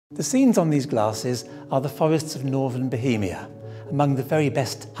The scenes on these glasses are the forests of northern Bohemia, among the very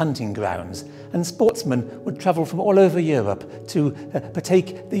best hunting grounds, and sportsmen would travel from all over Europe to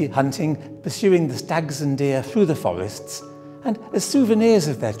partake the hunting, pursuing the stags and deer through the forests, and as souvenirs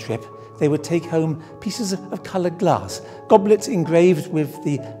of their trip they would take home pieces of coloured glass, goblets engraved with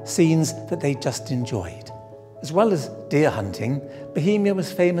the scenes that they just enjoyed. As well as deer hunting, Bohemia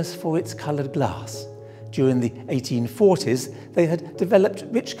was famous for its coloured glass. During the 1840s, they had developed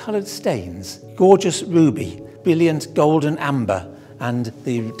rich coloured stains, gorgeous ruby, brilliant golden amber, and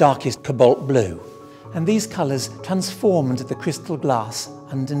the darkest cobalt blue. And these colours transformed the crystal glass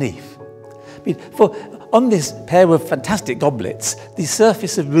underneath. On this pair of fantastic goblets, the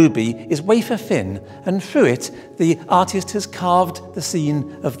surface of ruby is wafer thin, and through it the artist has carved the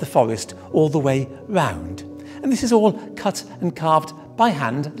scene of the forest all the way round. And this is all cut and carved by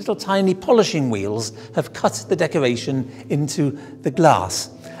hand. Little tiny polishing wheels have cut the decoration into the glass.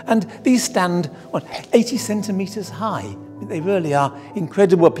 And these stand 80 centimetres high. They really are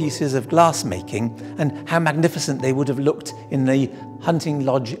incredible pieces of glass making, and how magnificent they would have looked in the hunting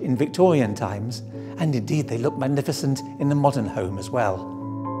lodge in Victorian times. And indeed, they look magnificent in a modern home as well.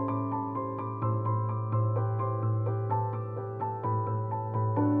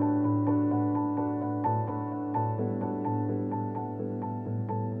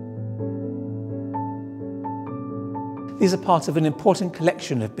 These are part of an important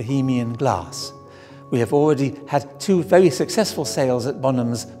collection of Bohemian glass. We have already had 2 very successful sales at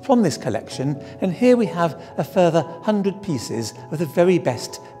Bonhams from this collection, and here we have a further 100 pieces of the very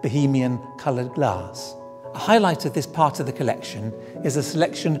best Bohemian coloured glass. A highlight of this part of the collection is a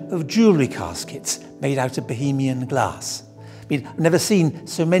selection of jewellery caskets made out of Bohemian glass. I've never seen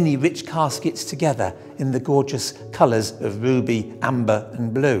so many rich caskets together in the gorgeous colours of ruby, amber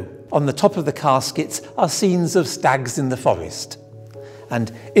and blue. On the top of the caskets are scenes of stags in the forest.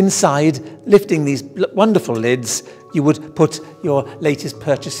 And inside, lifting these wonderful lids, you would put your latest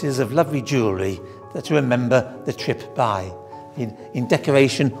purchases of lovely jewellery to remember the trip by. In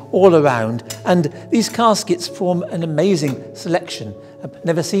decoration all around, and these caskets form an amazing selection. I've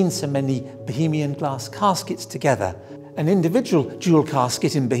never seen so many Bohemian glass caskets together. An individual jewel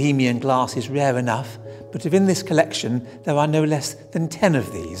casket in Bohemian glass is rare enough, but within this collection there are no less than 10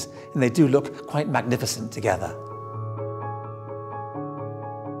 of these, and they do look quite magnificent together.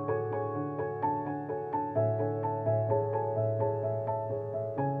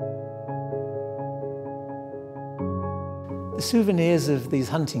 The souvenirs of these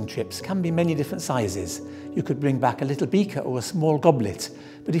hunting trips can be many different sizes. You could bring back a little beaker or a small goblet,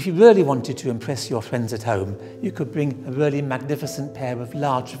 but if you really wanted to impress your friends at home, you could bring a really magnificent pair of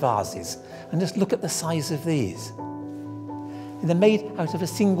large vases, and just look at the size of these. They're made out of a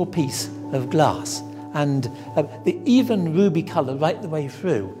single piece of glass, and the even ruby colour right the way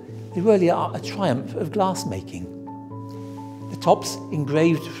through, they really are a triumph of glass making. The tops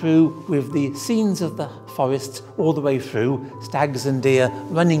engraved through with the scenes of the forests all the way through, stags and deer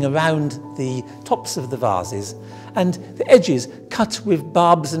running around the tops of the vases, and the edges cut with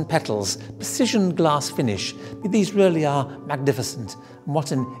barbs and petals, precision glass finish. These really are magnificent, and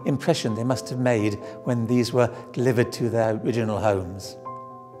what an impression they must have made when these were delivered to their original homes.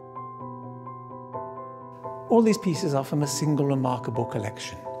 All these pieces are from a single remarkable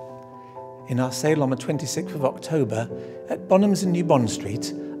collection. In our sale on the 26th of October at Bonhams in New Bond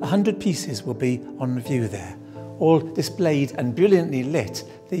Street, 100 pieces will be on view there. All displayed and brilliantly lit,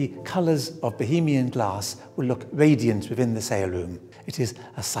 the colours of Bohemian glass will look radiant within the sale room. It is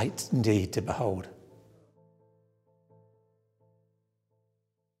a sight indeed to behold.